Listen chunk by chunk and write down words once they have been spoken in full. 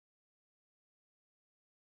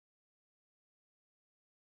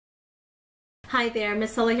Hi there,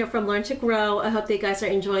 Misilla here from Learn to Grow. I hope that you guys are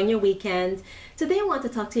enjoying your weekend. Today I want to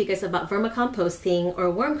talk to you guys about vermicomposting or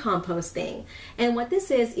worm composting. And what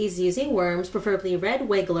this is using worms, preferably red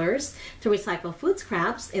wigglers, to recycle food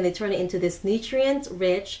scraps, and they turn it into this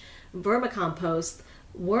nutrient-rich vermicompost,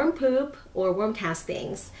 worm poop, or worm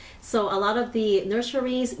castings. So a lot of the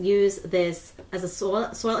nurseries use this as a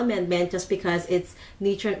soil amendment just because it's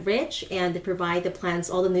nutrient rich and they provide the plants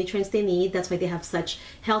all the nutrients they need. That's why they have such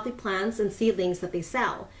healthy plants and seedlings that they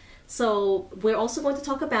sell. So we're also going to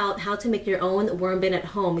talk about how to make your own worm bin at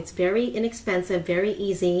home. It's very inexpensive, very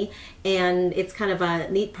easy, and it's kind of a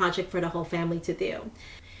neat project for the whole family to do.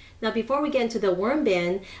 Now, before we get into the worm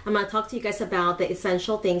bin, I'm going to talk to you guys about the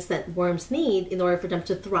essential things that worms need in order for them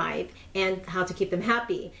to thrive and how to keep them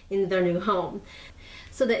happy in their new home.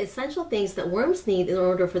 So the essential things that worms need in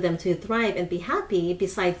order for them to thrive and be happy,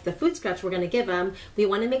 besides the food scraps we're going to give them, we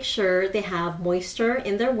want to make sure they have moisture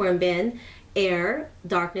in their worm bin, air,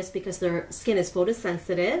 darkness because their skin is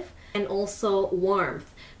photosensitive, and also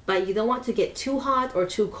warmth. But you don't want to get too hot or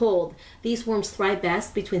too cold. These worms thrive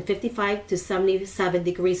best between 55 to 77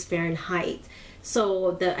 degrees Fahrenheit.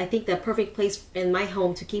 So I think the perfect place in my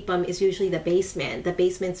home to keep them is usually the basement. The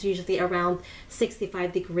basement's usually around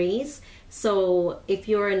 65 degrees. So if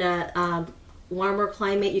you're in a warmer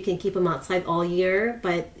climate, you can keep them outside all year.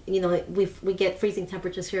 But you know, we get freezing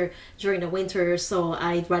temperatures here during the winter, so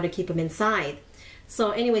I'd rather keep them inside.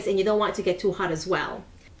 So anyways, and you don't want to get too hot as well.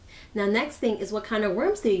 Now, next thing is what kind of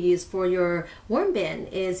worms do you use for your worm bin.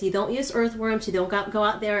 Is you don't use earthworms. You don't go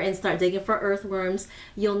out there and start digging for earthworms.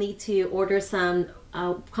 You'll need to order some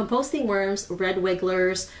composting worms, red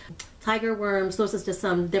wigglers, tiger worms. Those are just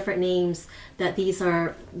some different names that these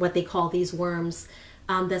are what they call these worms.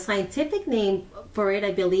 The scientific name for it,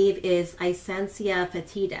 I believe, is Eisensia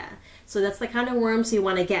fetida. So that's the kind of worms you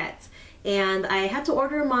want to get. And I had to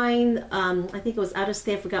order mine, I think it was out of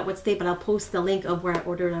state, I forgot what state, but I'll post the link of where I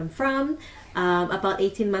ordered them from about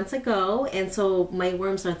 18 months ago. And so my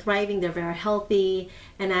worms are thriving, they're very healthy,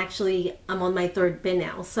 and actually I'm on my third bin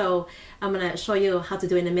now. So I'm going to show you how to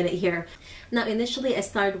do it in a minute here. Now, initially I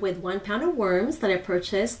started with 1 pound of worms that I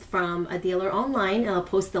purchased from a dealer online, and I'll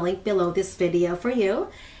post the link below this video for you.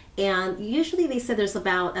 And usually they said there's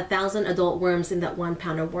about 1,000 adult worms in that 1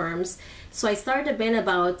 pound of worms. So I started a bin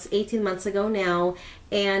about 18 months ago now,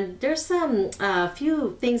 and there's some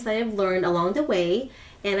few things that I've learned along the way.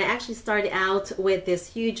 And I actually started out with this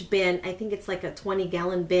huge bin. I think it's like a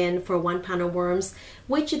 20-gallon bin for 1 pound of worms,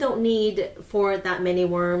 which you don't need for that many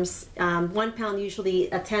worms. 1 pound, usually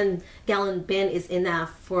a 10-gallon bin is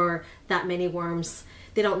enough for that many worms.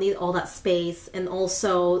 They don't need all that space, and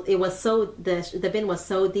also it was the bin was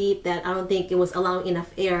so deep that I don't think it was allowing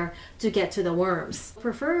enough air to get to the worms.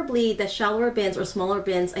 Preferably the shallower bins or smaller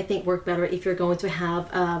bins I think work better if you're going to have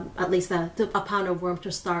at least a pound of worm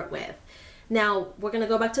to start with. Now, we're going to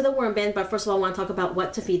go back to the worm bin, but first of all, I want to talk about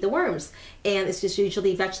what to feed the worms. And it's just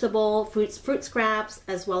usually vegetable, fruit scraps,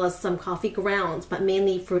 as well as some coffee grounds, but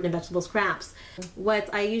mainly fruit and vegetable scraps.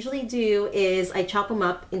 What I usually do is I chop them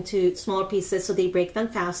up into smaller pieces so they break down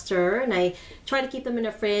faster, and I try to keep them in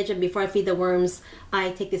the fridge, and before I feed the worms,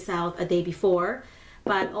 I take this out a day before.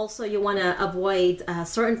 But also you want to avoid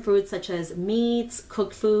certain fruits such as meats,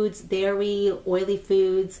 cooked foods, dairy, oily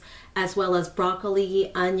foods, as well as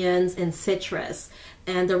broccoli, onions, and citrus.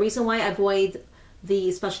 And the reason why I avoid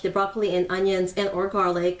especially the broccoli and onions and or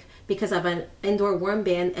garlic, because I have an indoor worm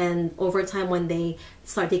bin, and over time when they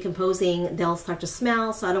start decomposing, they'll start to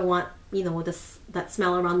smell, so I don't want, you know, that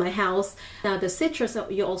smell around my house. Now, the citrus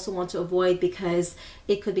you also want to avoid because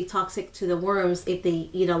it could be toxic to the worms if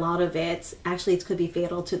they eat a lot of it. Actually, it could be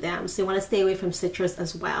fatal to them, so you want to stay away from citrus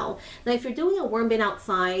as well. Now, if you're doing a worm bin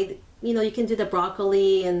outside, you know, you can do the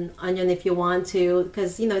broccoli and onion if you want to,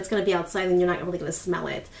 because, you know, it's going to be outside and you're not really going to smell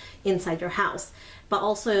it inside your house. But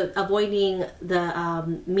also avoiding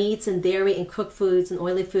the meats and dairy and cooked foods and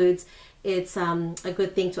oily foods, it's a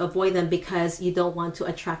good thing to avoid them because you don't want to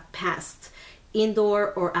attract pests,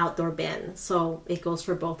 indoor or outdoor bin. So it goes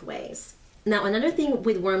for both ways. Now, another thing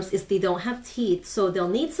with worms is they don't have teeth, so they'll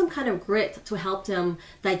need some kind of grit to help them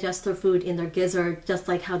digest their food in their gizzard, just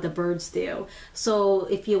like how the birds do. So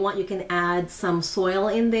if you want, you can add some soil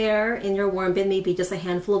in there in your worm bin, maybe just a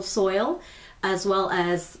handful of soil, as well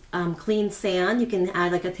as clean sand. You can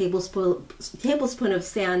add like a tablespoon of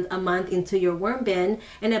sand a month into your worm bin.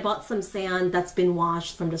 And I bought some sand that's been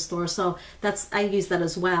washed from the store, so I use that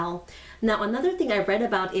as well. Now, another thing I read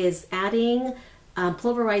about is adding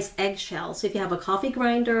pulverized eggshell. So if you have a coffee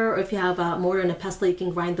grinder, or if you have a mortar and a pestle, you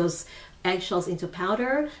can grind those eggshells into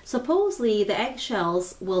powder. Supposedly the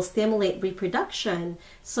eggshells will stimulate reproduction.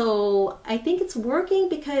 So I think it's working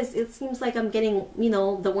because it seems like I'm getting, you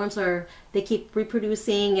know, the worms they keep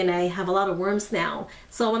reproducing and I have a lot of worms now.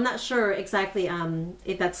 So I'm not sure exactly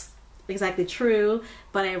if that's exactly true,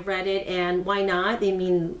 but I read it, and why not? I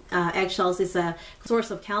mean, eggshells is a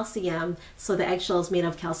source of calcium, so the eggshell is made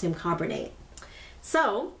of calcium carbonate.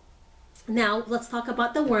 So now let's talk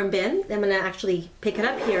about the worm bin. I'm gonna actually pick it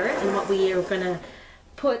up here and what we are gonna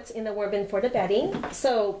put in the worm bin for the bedding.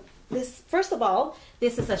 So this, first of all,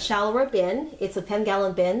 this is a shallower bin. It's a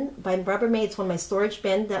 10-gallon bin by Rubbermaid. It's one of my storage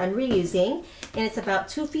bin that I'm reusing, and it's about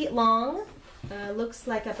 2 feet long. Looks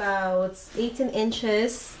like about 18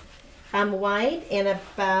 inches wide and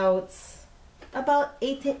about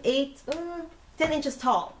 10 inches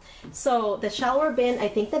tall. So the shallower bin, I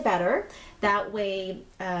think the better. That way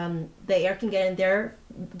the air can get in there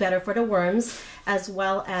better for the worms, as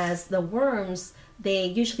well as the worms, they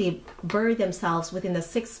usually bury themselves within the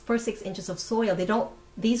first 6 inches of soil. They don't,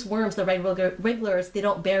 these worms, the wrigglers, they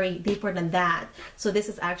don't bury deeper than that. So this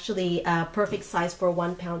is actually a perfect size for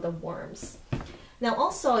 1 pound of worms. Now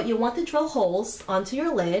also, you want to drill holes onto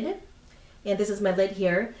your lid. And this is my lid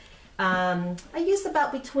here. I use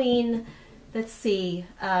about between, let's see,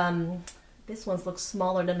 this one looks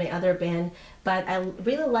smaller than my other bin, but I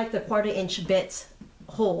really like the 1/4 inch bit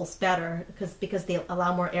holes better because they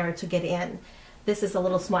allow more air to get in. This is a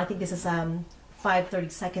little small. I think this is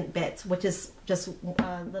 5/32 bit, which is just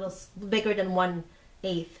a little bigger than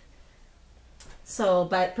 1/8. So,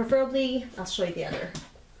 but preferably, I'll show you the other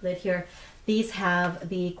lid here. These have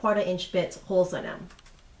the 1/4 inch bit holes in them.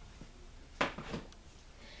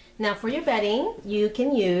 Now for your bedding, you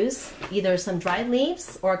can use either some dried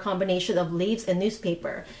leaves or a combination of leaves and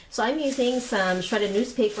newspaper. So I'm using some shredded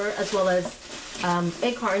newspaper as well as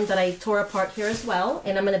egg carton that I tore apart here as well.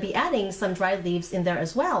 And I'm going to be adding some dried leaves in there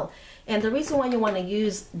as well. And the reason why you want to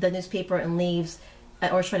use the newspaper and leaves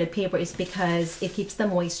or shredded paper is because it keeps the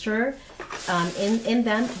moisture in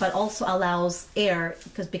them, but also allows air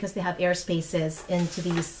because they have air spaces into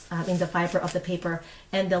these in the fiber of the paper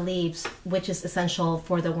and the leaves, which is essential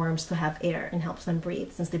for the worms to have air and helps them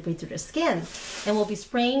breathe since they breathe through their skin. And we'll be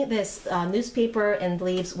spraying this newspaper and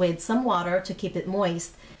leaves with some water to keep it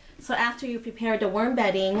moist. So after you prepare the worm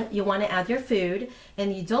bedding, you want to add your food,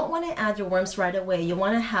 and you don't want to add your worms right away. You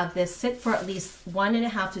want to have this sit for at least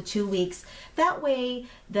 1.5 to 2 weeks. That way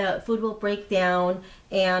the food will break down,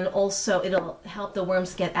 and also it'll help the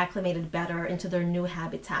worms get acclimated better into their new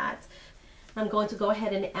habitat. I'm going to go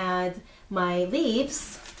ahead and add my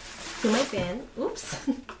leaves to my bin. Oops.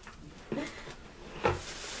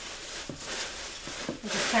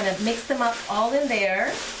 Just kind of mix them up all in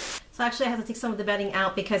there. So actually I have to take some of the bedding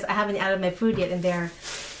out because I haven't added my food yet in there.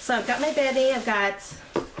 So I've got my bedding, I've got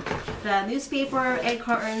the newspaper, egg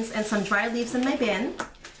cartons, and some dried leaves in my bin.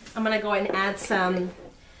 I'm gonna go and add some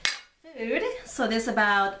food. So there's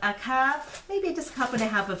about a cup, maybe just a cup and a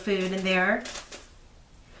half of food in there.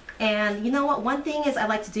 And you know what, one thing is I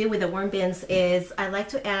like to do with the worm bins is I like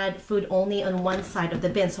to add food only on one side of the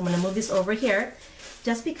bin. So I'm gonna move this over here,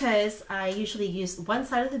 just because I usually use one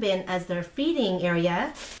side of the bin as their feeding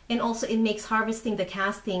area, and also it makes harvesting the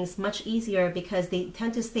castings much easier because they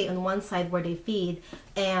tend to stay on one side where they feed,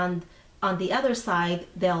 and on the other side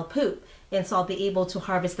they'll poop, and so I'll be able to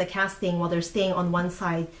harvest the casting while they're staying on one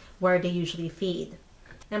side where they usually feed.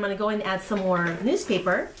 And I'm going to go and add some more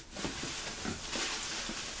newspaper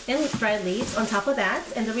and dried leaves on top of that,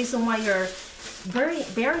 and the reason why you're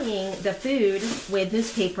burying the food with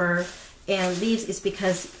newspaper and leaves is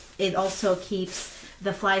because it also keeps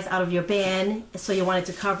the flies out of your bin, so you want it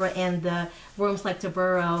to cover, and the worms like to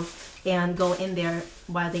burrow and go in there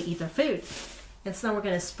while they eat their food. And so now we're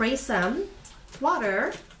going to spray some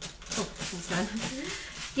water. Oh, this is done.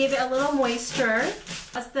 Give it a little moisture.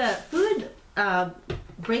 As the food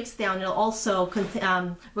breaks down, it'll also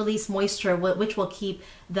release moisture, which will keep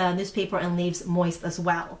the newspaper and leaves moist as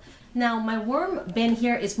well. Now my worm bin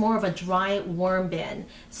here is more of a dry worm bin,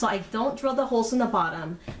 so I don't drill the holes in the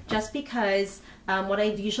bottom, just because what I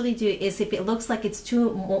usually do is if it looks like it's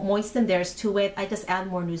too moist in there, it's too wet, I just add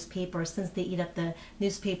more newspaper since they eat up the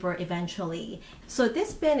newspaper eventually. So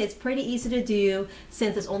this bin is pretty easy to do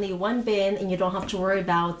since it's only one bin and you don't have to worry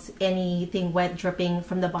about anything wet dripping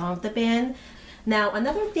from the bottom of the bin. Now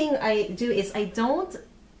another thing I do is I don't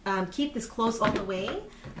keep this closed all the way.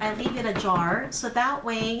 I leave it ajar, so that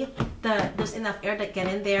way there's enough air to get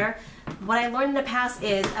in there. What I learned in the past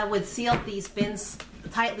is I would seal these bins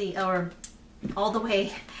tightly or all the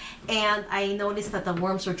way, and I noticed that the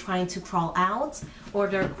worms are trying to crawl out, or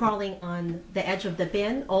they're crawling on the edge of the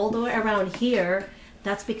bin all the way around here.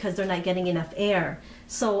 that's because they're not getting enough air.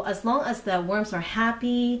 So as long as the worms are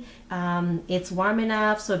happy, it's warm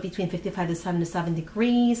enough, so between 55 to 77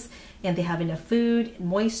 degrees, and they have enough food,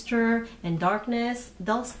 moisture, and darkness,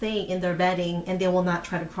 they'll stay in their bedding and they will not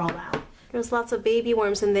try to crawl out. There's lots of baby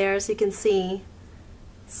worms in there, as you can see.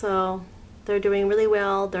 So they're doing really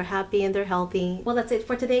well, they're happy, and they're healthy. Well, that's it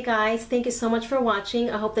for today, guys. Thank you so much for watching.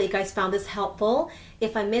 I hope that you guys found this helpful.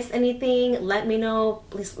 If I missed anything, let me know.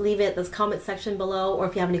 Please leave it in the comment section below, or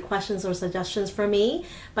if you have any questions or suggestions for me.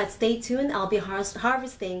 But stay tuned, I'll be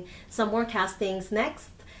harvesting some more castings next.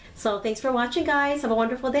 So thanks for watching, guys. Have a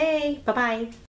wonderful day. Bye-bye.